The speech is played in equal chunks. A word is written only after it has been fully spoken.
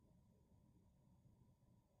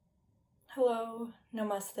Hello,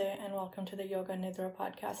 namaste, and welcome to the Yoga Nidra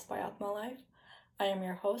podcast by Atma Life. I am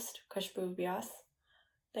your host, Khushbu Vyas.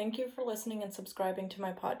 Thank you for listening and subscribing to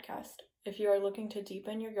my podcast. If you are looking to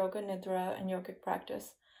deepen your Yoga Nidra and yogic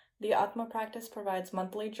practice, the Atma practice provides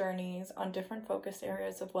monthly journeys on different focus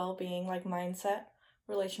areas of well-being like mindset,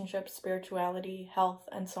 relationships, spirituality, health,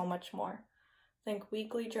 and so much more. Think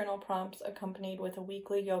weekly journal prompts accompanied with a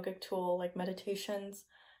weekly yogic tool like meditations,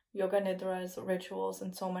 yoga nidras, rituals,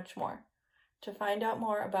 and so much more. To find out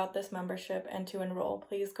more about this membership and to enroll,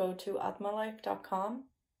 please go to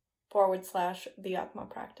atmalife.com/the Atma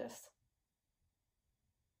practice.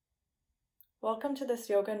 Welcome to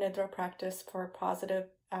this Yoga Nidra practice for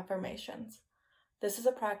positive affirmations. This is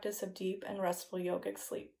a practice of deep and restful yogic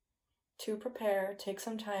sleep. To prepare, take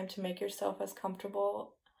some time to make yourself as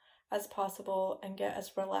comfortable as possible and get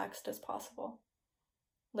as relaxed as possible.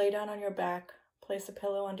 Lay down on your back, place a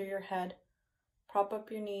pillow under your head, prop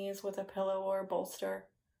up your knees with a pillow or a bolster,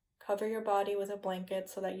 cover your body with a blanket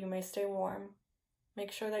so that you may stay warm.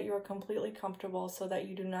 Make sure that you are completely comfortable so that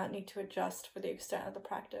you do not need to adjust for the extent of the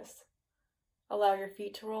practice. Allow your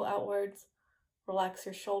feet to roll outwards, relax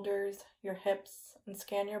your shoulders, your hips, and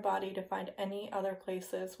scan your body to find any other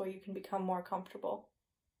places where you can become more comfortable.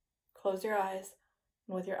 Close your eyes,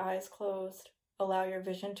 and with your eyes closed, allow your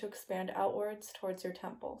vision to expand outwards towards your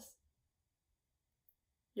temples.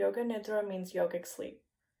 Yoga Nidra means yogic sleep.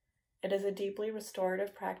 It is a deeply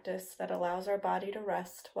restorative practice that allows our body to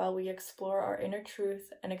rest while we explore our inner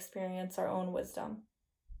truth and experience our own wisdom.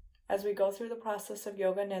 As we go through the process of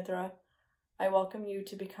Yoga Nidra, I welcome you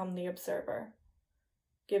to become the observer.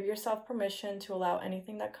 Give yourself permission to allow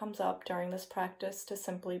anything that comes up during this practice to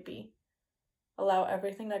simply be. Allow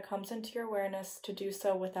everything that comes into your awareness to do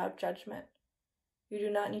so without judgment. You do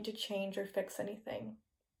not need to change or fix anything.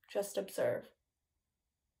 Just observe.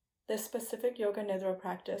 This specific Yoga Nidra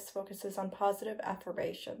practice focuses on positive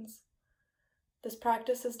affirmations. This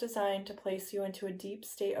practice is designed to place you into a deep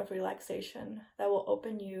state of relaxation that will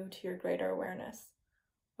open you to your greater awareness.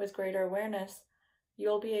 With greater awareness, you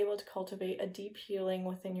will be able to cultivate a deep healing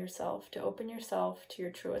within yourself to open yourself to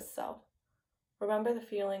your truest self. Remember the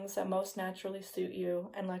feelings that most naturally suit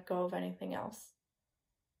you and let go of anything else.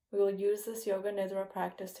 We will use this Yoga Nidra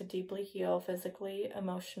practice to deeply heal physically,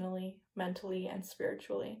 emotionally, mentally, and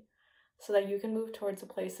spiritually, so that you can move towards a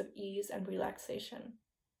place of ease and relaxation.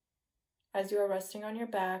 As you are resting on your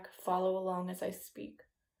back, follow along as I speak.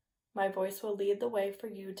 My voice will lead the way for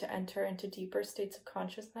you to enter into deeper states of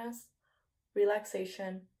consciousness,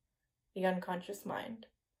 relaxation, the unconscious mind.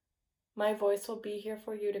 My voice will be here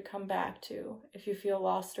for you to come back to if you feel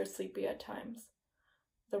lost or sleepy at times.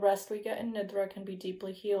 The rest we get in Nidra can be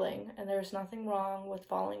deeply healing, and there is nothing wrong with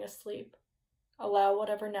falling asleep. Allow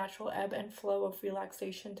whatever natural ebb and flow of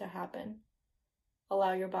relaxation to happen.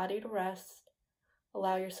 Allow your body to rest.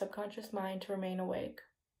 Allow your subconscious mind to remain awake.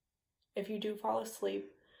 If you do fall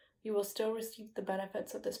asleep, you will still receive the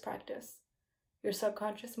benefits of this practice. Your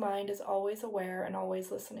subconscious mind is always aware and always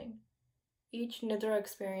listening. Each Nidra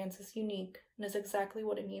experience is unique and is exactly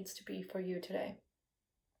what it needs to be for you today.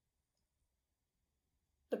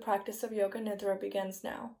 The practice of Yoga Nidra begins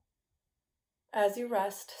now. As you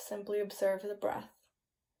rest, simply observe the breath.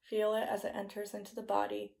 Feel it as it enters into the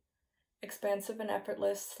body, expansive and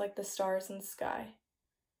effortless like the stars in the sky.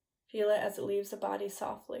 Feel it as it leaves the body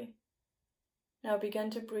softly. Now begin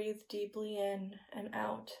to breathe deeply in and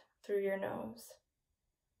out through your nose.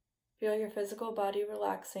 Feel your physical body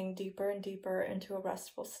relaxing deeper and deeper into a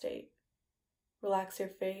restful state. Relax your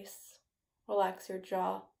face, relax your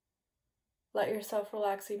jaw. Let yourself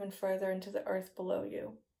relax even further into the earth below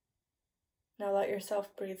you. Now let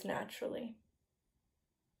yourself breathe naturally.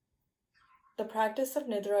 The practice of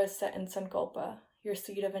Nidra is set in Sankalpa, your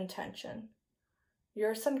seed of intention.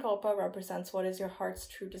 Your Sankalpa represents what is your heart's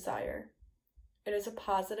true desire. It is a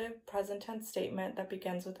positive, present tense statement that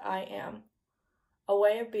begins with I am, a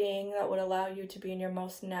way of being that would allow you to be in your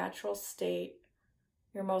most natural state,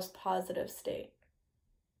 your most positive state.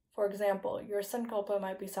 For example, your Sankalpa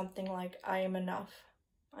might be something like I am enough,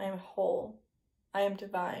 I am whole, I am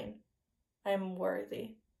divine, I am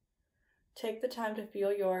worthy. Take the time to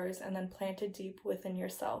feel yours and then plant it deep within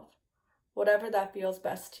yourself, whatever that feels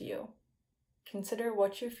best to you. Consider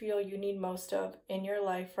what you feel you need most of in your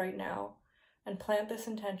life right now and plant this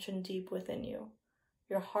intention deep within you,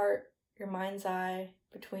 your heart, your mind's eye,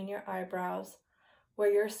 between your eyebrows, where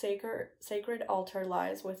your sacred altar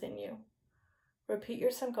lies within you. Repeat your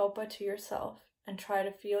Sankalpa to yourself and try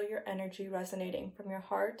to feel your energy resonating from your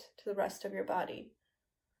heart to the rest of your body.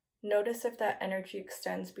 Notice if that energy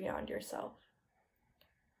extends beyond yourself.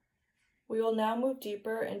 We will now move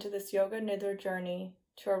deeper into this Yoga Nidra journey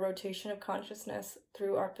to our rotation of consciousness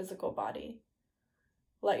through our physical body.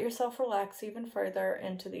 Let yourself relax even further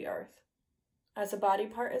into the earth. As a body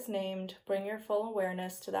part is named, bring your full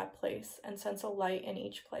awareness to that place and sense a light in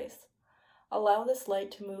each place. Allow this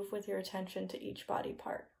light to move with your attention to each body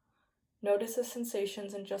part. Notice the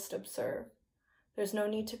sensations and just observe. There's no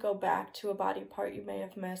need to go back to a body part you may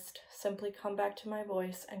have missed. Simply come back to my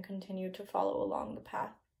voice and continue to follow along the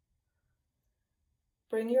path.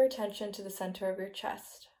 Bring your attention to the center of your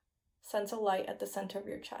chest. Sense a light at the center of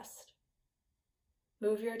your chest.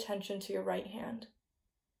 Move your attention to your right hand.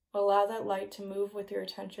 Allow that light to move with your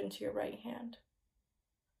attention to your right hand.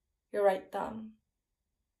 Your right thumb.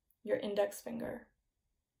 Your index finger.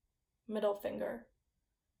 Middle finger.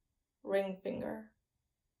 Ring finger.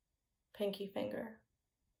 Pinky finger.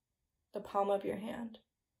 The palm of your hand.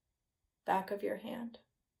 Back of your hand.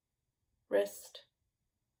 Wrist.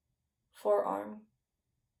 Forearm.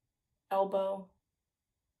 Elbow.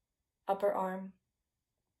 Upper arm.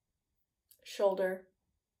 Shoulder.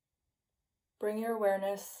 Bring your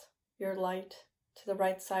awareness, your light, to the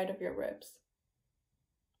right side of your ribs.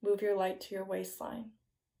 Move your light to your waistline,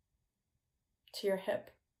 to your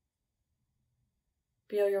hip.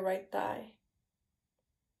 Feel your right thigh,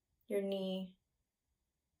 your knee,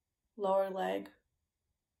 lower leg,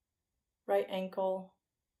 right ankle,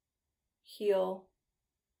 heel,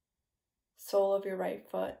 sole of your right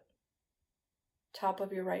foot, top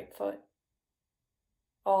of your right foot,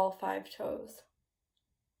 all 5 toes.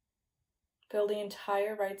 Fill the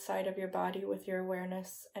entire right side of your body with your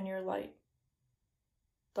awareness and your light.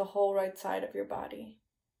 The whole right side of your body.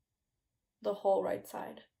 The whole right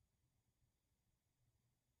side.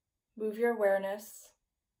 Move your awareness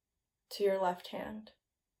to your left hand.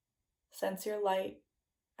 Sense your light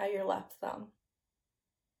at your left thumb,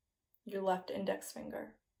 your left index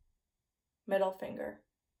finger, middle finger,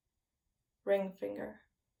 ring finger,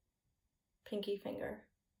 pinky finger,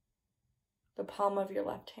 the palm of your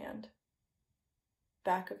left hand,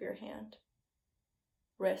 back of your hand,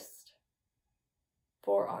 wrist,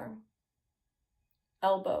 forearm,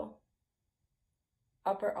 elbow,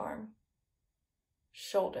 upper arm,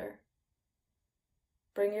 shoulder.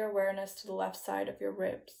 Bring your awareness to the left side of your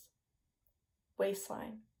ribs,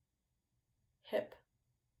 waistline, hip.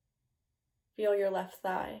 Feel your left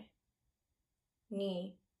thigh,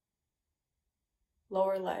 knee,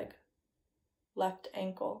 lower leg, left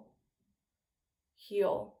ankle,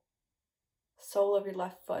 heel, sole of your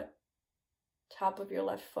left foot, top of your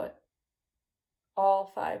left foot,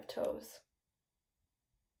 all 5 toes.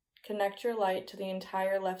 Connect your light to the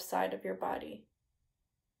entire left side of your body,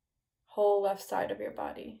 whole left side of your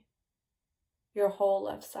body, your whole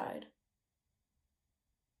left side.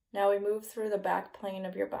 Now we move through the back plane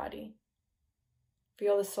of your body.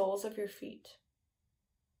 Feel the soles of your feet,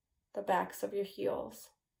 the backs of your heels,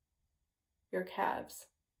 your calves.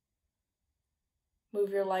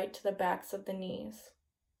 Move your light to the backs of the knees,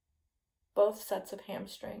 both sets of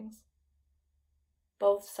hamstrings,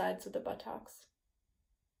 both sides of the buttocks,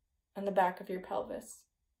 and the back of your pelvis.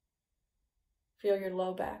 Feel your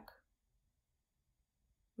low back,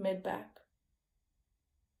 mid back,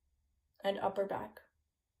 and upper back.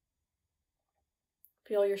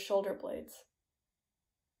 Feel your shoulder blades.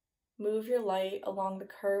 Move your light along the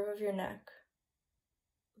curve of your neck,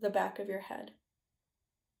 the back of your head,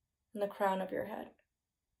 and the crown of your head.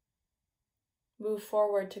 Move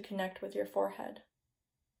forward to connect with your forehead,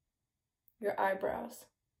 your eyebrows,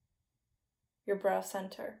 your brow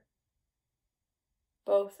center,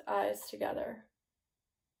 both eyes together.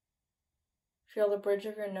 Feel the bridge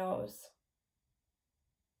of your nose,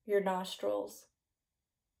 your nostrils,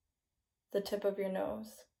 the tip of your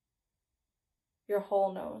nose, your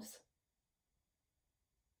whole nose.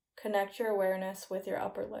 Connect your awareness with your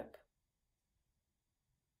upper lip,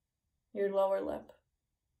 your lower lip,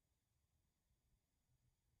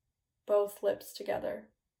 both lips together.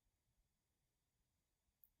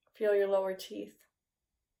 Feel your lower teeth,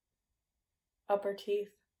 upper teeth,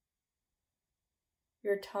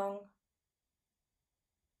 your tongue,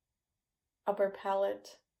 upper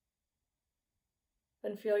palate.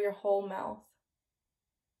 Then feel your whole mouth.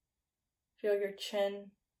 Feel your chin,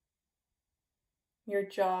 your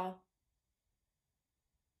jaw,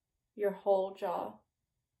 your whole jaw.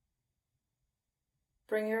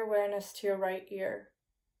 Bring your awareness to your right ear,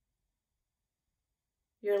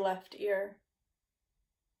 your left ear,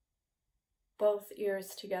 both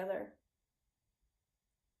ears together.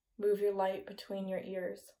 Move your light between your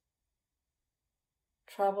ears.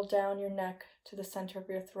 Travel down your neck to the center of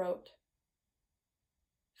your throat.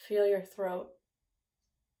 Feel your throat.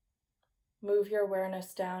 Move your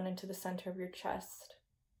awareness down into the center of your chest.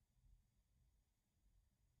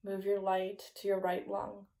 Move your light to your right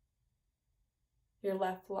lung, your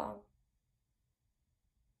left lung,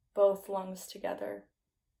 both lungs together,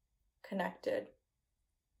 connected.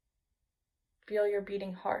 Feel your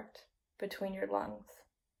beating heart between your lungs.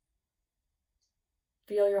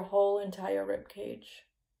 Feel your whole entire rib cage.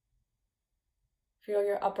 Feel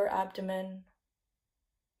your upper abdomen,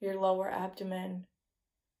 your lower abdomen,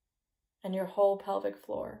 and your whole pelvic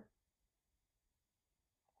floor.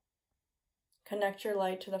 Connect your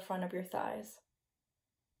light to the front of your thighs.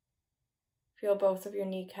 Feel both of your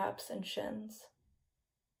kneecaps and shins.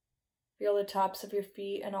 Feel the tops of your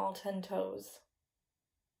feet and all 10 toes.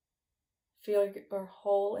 Feel your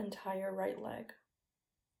whole entire right leg.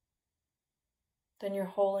 Then your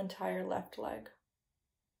whole entire left leg.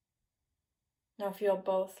 Now feel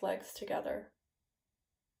both legs together.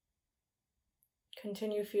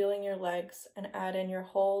 Continue feeling your legs and add in your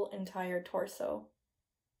whole entire torso,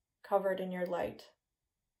 covered in your light.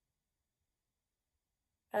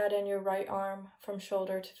 Add in your right arm from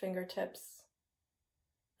shoulder to fingertips,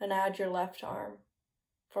 and add your left arm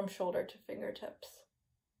from shoulder to fingertips.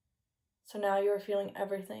 So now you are feeling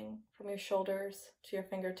everything from your shoulders to your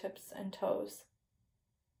fingertips and toes.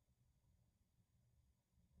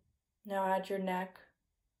 Now add your neck,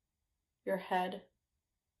 your head,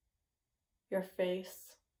 your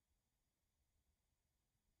face,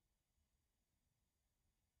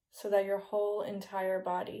 so that your whole entire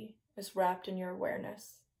body is wrapped in your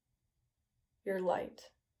awareness, your light.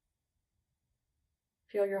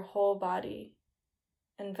 Feel your whole body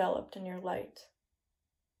enveloped in your light.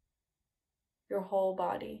 Your whole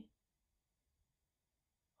body,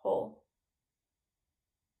 whole.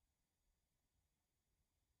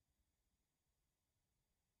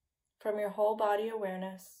 From your whole body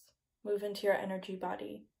awareness, move into your energy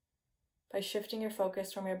body by shifting your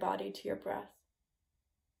focus from your body to your breath.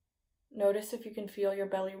 Notice if you can feel your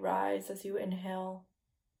belly rise as you inhale.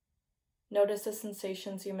 Notice the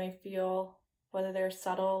sensations you may feel, whether they're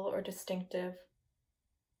subtle or distinctive.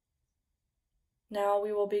 Now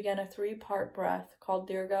we will begin a 3-part breath called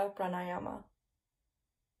Dirga Pranayama.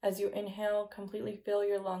 As you inhale, completely fill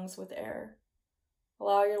your lungs with air.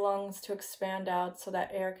 Allow your lungs to expand out so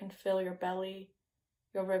that air can fill your belly,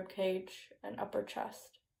 your rib cage, and upper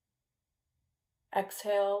chest.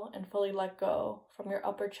 Exhale and fully let go from your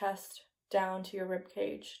upper chest down to your rib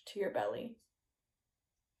cage to your belly.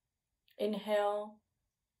 Inhale,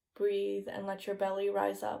 breathe, and let your belly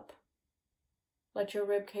rise up. Let your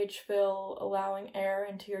rib cage fill, allowing air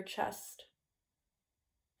into your chest.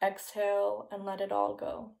 Exhale and let it all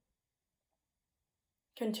go.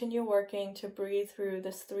 Continue working to breathe through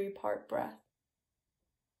this 3-part breath.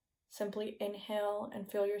 Simply inhale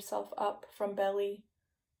and fill yourself up from belly,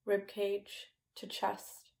 rib cage to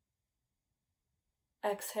chest.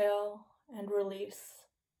 Exhale and release.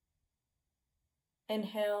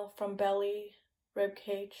 Inhale from belly, rib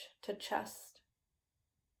cage to chest.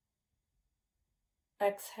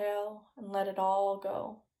 Exhale and let it all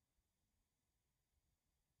go.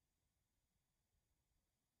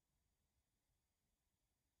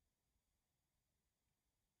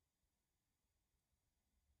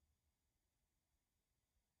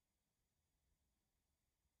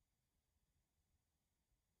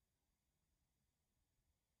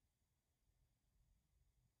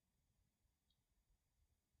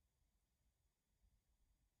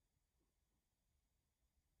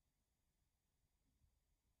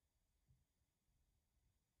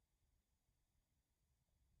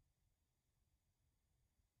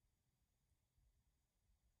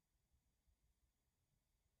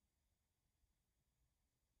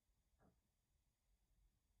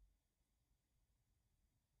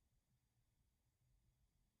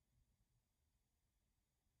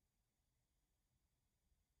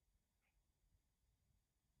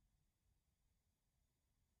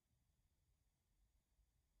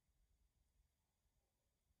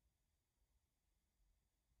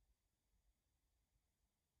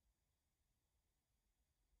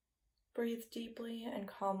 Breathe deeply and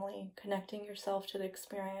calmly, connecting yourself to the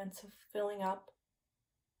experience of filling up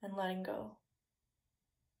and letting go.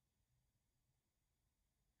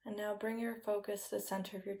 And now bring your focus to the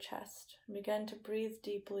center of your chest and begin to breathe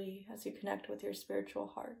deeply as you connect with your spiritual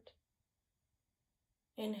heart.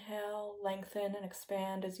 Inhale, lengthen, and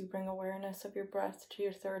expand as you bring awareness of your breath to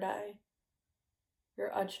your third eye, your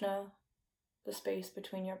ajna, the space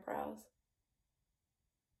between your brows.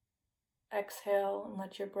 Exhale and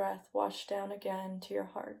let your breath wash down again to your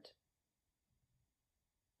heart.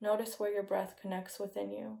 Notice where your breath connects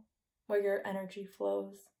within you, where your energy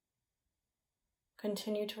flows.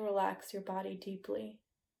 Continue to relax your body deeply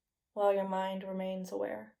while your mind remains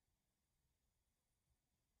aware.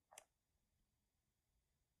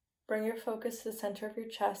 Bring your focus to the center of your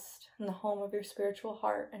chest and the home of your spiritual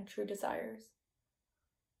heart and true desires.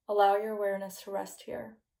 Allow your awareness to rest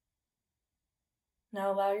here.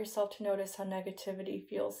 Now allow yourself to notice how negativity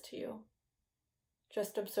feels to you.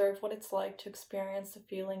 Just observe what it's like to experience the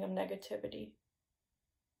feeling of negativity.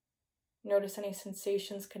 Notice any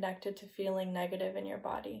sensations connected to feeling negative in your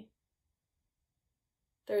body.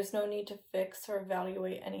 There is no need to fix or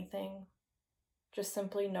evaluate anything. Just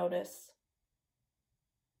simply notice.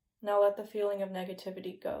 Now let the feeling of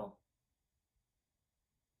negativity go.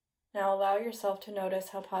 Now allow yourself to notice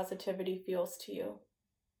how positivity feels to you.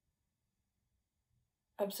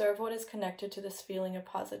 Observe what is connected to this feeling of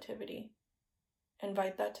positivity.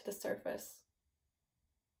 Invite that to the surface.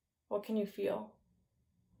 What can you feel?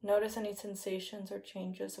 Notice any sensations or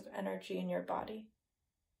changes of energy in your body.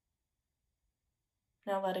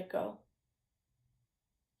 Now let it go.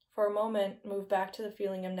 For a moment, move back to the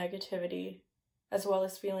feeling of negativity as well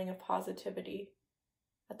as feeling of positivity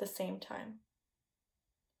at the same time.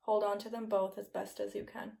 Hold on to them both as best as you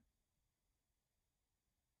can.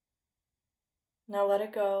 Now let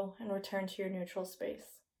it go and return to your neutral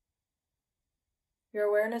space. Your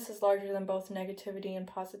awareness is larger than both negativity and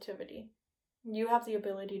positivity. You have the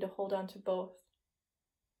ability to hold on to both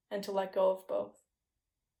and to let go of both.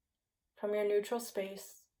 From your neutral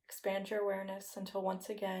space, expand your awareness until once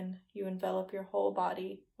again you envelop your whole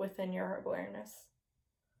body within your awareness.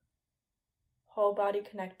 Whole body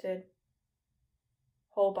connected,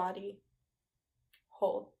 whole body,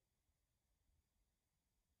 whole.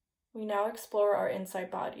 We now explore our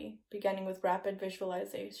inside body, beginning with rapid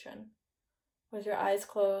visualization. With your eyes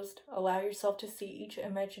closed, allow yourself to see each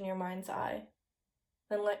image in your mind's eye.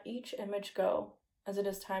 Then let each image go, as it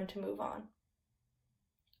is time to move on.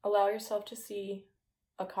 Allow yourself to see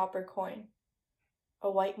a copper coin,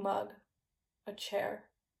 a white mug, a chair,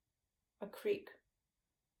 a creek,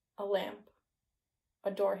 a lamp,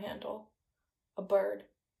 a door handle, a bird,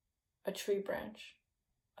 a tree branch,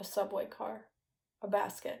 a subway car, a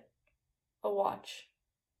basket, a watch,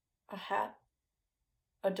 a hat,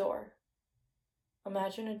 a door.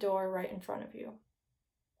 Imagine a door right in front of you.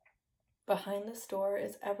 Behind this door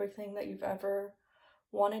is everything that you've ever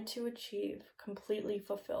wanted to achieve, completely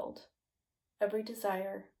fulfilled. Every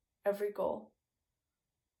desire, every goal,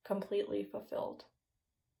 completely fulfilled.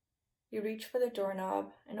 You reach for the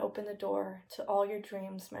doorknob and open the door to all your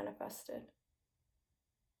dreams manifested.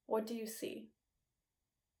 What do you see?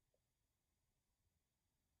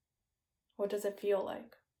 What does it feel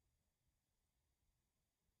like?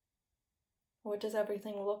 What does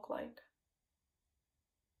everything look like?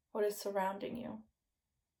 What is surrounding you?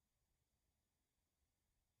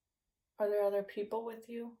 Are there other people with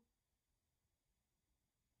you?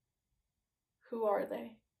 Who are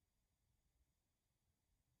they?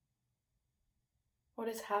 What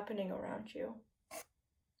is happening around you?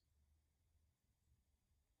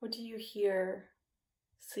 What do you hear,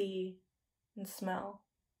 see, and smell?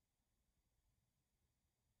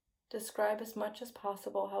 Describe as much as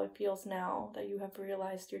possible how it feels now that you have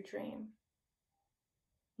realized your dream,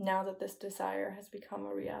 now that this desire has become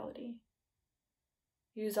a reality.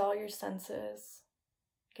 Use all your senses,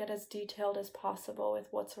 get as detailed as possible with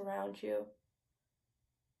what's around you,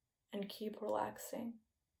 and keep relaxing.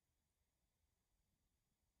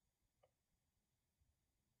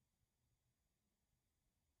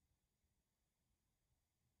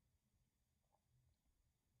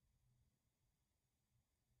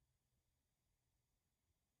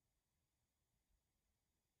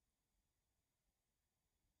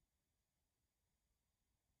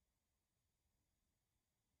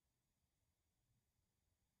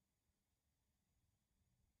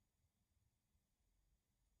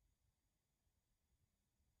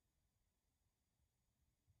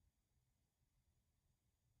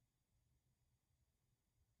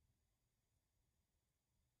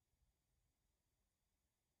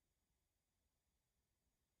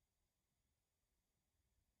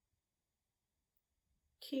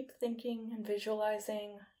 Keep thinking and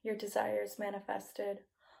visualizing your desires manifested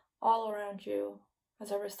all around you as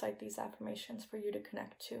I recite these affirmations for you to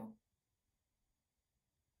connect to.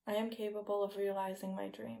 I am capable of realizing my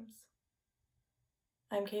dreams.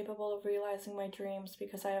 I am capable of realizing my dreams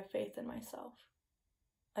because I have faith in myself.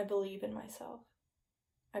 I believe in myself.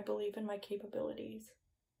 I believe in my capabilities.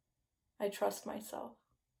 I trust myself.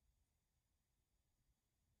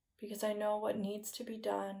 Because I know what needs to be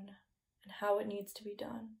done and how it needs to be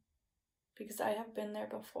done, because I have been there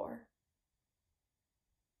before,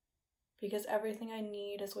 because everything I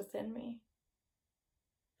need is within me,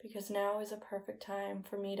 because now is a perfect time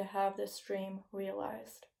for me to have this dream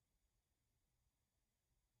realized.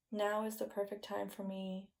 Now is the perfect time for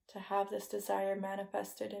me to have this desire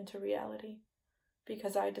manifested into reality,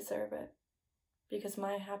 because I deserve it, because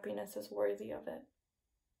my happiness is worthy of it,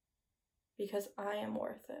 because I am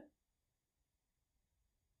worth it.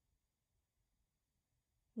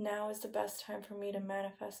 Now is the best time for me to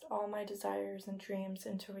manifest all my desires and dreams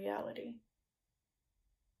into reality.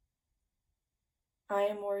 I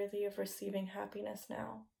am worthy of receiving happiness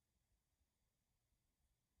now.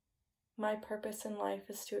 My purpose in life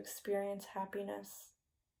is to experience happiness.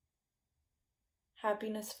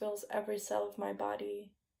 Happiness fills every cell of my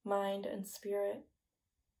body, mind, and spirit.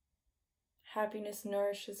 Happiness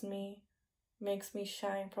nourishes me, makes me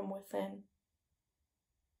shine from within.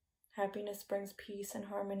 Happiness brings peace and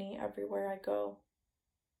harmony everywhere I go,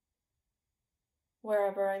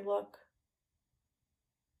 wherever I look.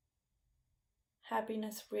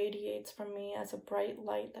 Happiness radiates from me as a bright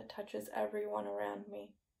light that touches everyone around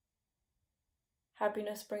me.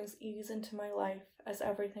 Happiness brings ease into my life as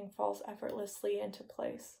everything falls effortlessly into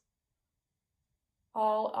place.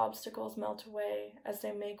 All obstacles melt away as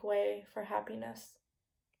they make way for happiness.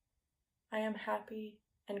 I am happy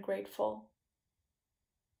and grateful.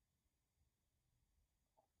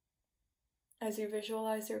 As you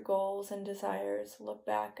visualize your goals and desires, look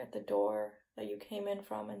back at the door that you came in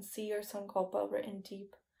from and see your sankalpa written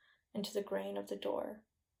deep into the grain of the door.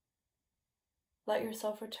 Let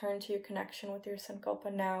yourself return to your connection with your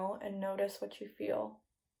sankalpa now and notice what you feel.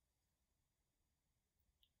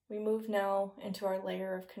 We move now into our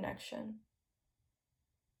layer of connection.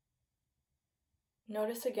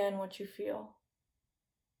 Notice again what you feel.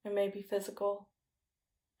 It may be physical,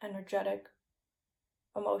 energetic,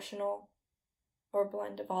 emotional, or a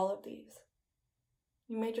blend of all of these.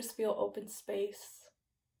 You may just feel open space.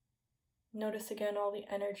 Notice again all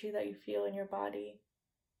the energy that you feel in your body.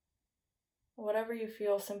 Whatever you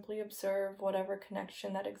feel, simply observe whatever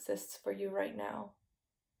connection that exists for you right now.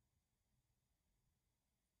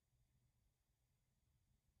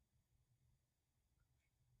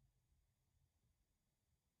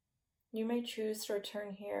 You may choose to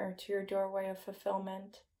return here to your doorway of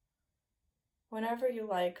fulfillment whenever you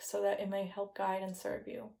like, so that it may help guide and serve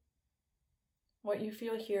you. What you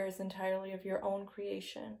feel here is entirely of your own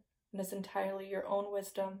creation and is entirely your own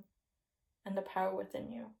wisdom and the power within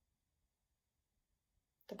you.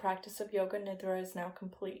 The practice of Yoga Nidra is now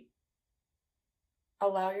complete.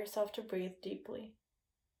 Allow yourself to breathe deeply.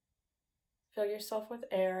 Fill yourself with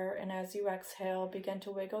air, and as you exhale, begin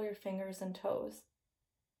to wiggle your fingers and toes.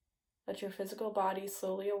 Let your physical body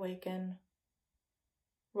slowly awaken.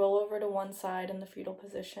 Roll over to one side in the fetal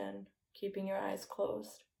position, keeping your eyes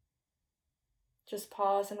closed. Just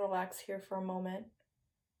pause and relax here for a moment.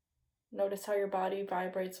 Notice how your body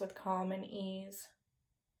vibrates with calm and ease.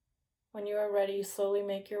 When you are ready, slowly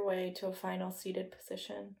make your way to a final seated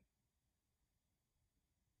position.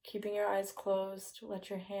 Keeping your eyes closed, let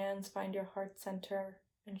your hands find your heart center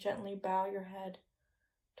and gently bow your head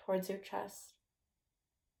towards your chest.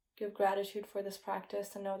 Give gratitude for this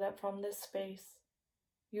practice and know that from this space,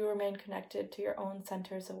 you remain connected to your own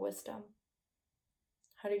centers of wisdom.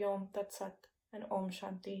 Hari Om Tat Sat and Om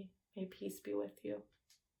Shanti. May peace be with you.